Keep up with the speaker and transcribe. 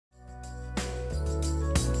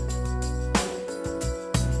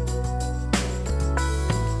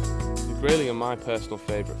grayling are my personal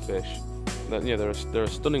favourite fish. They're a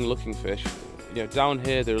stunning looking fish. Down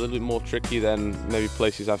here they're a little bit more tricky than maybe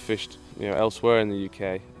places I've fished elsewhere in the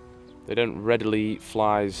UK. They don't readily eat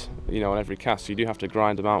flies on every cast, so you do have to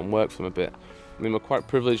grind them out and work for them a bit. I mean, we're quite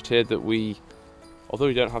privileged here that although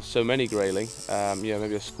we don't have so many grayling, maybe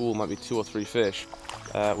a school might be 2 or 3 fish,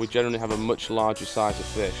 we generally have a much larger size of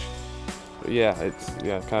fish. But it's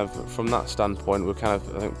kind of from that standpoint, we're kind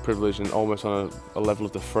of, I think, privileged and almost on a level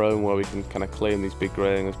of the throne where we can kind of claim these big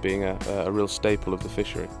grayling as being a real staple of the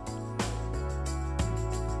fishery.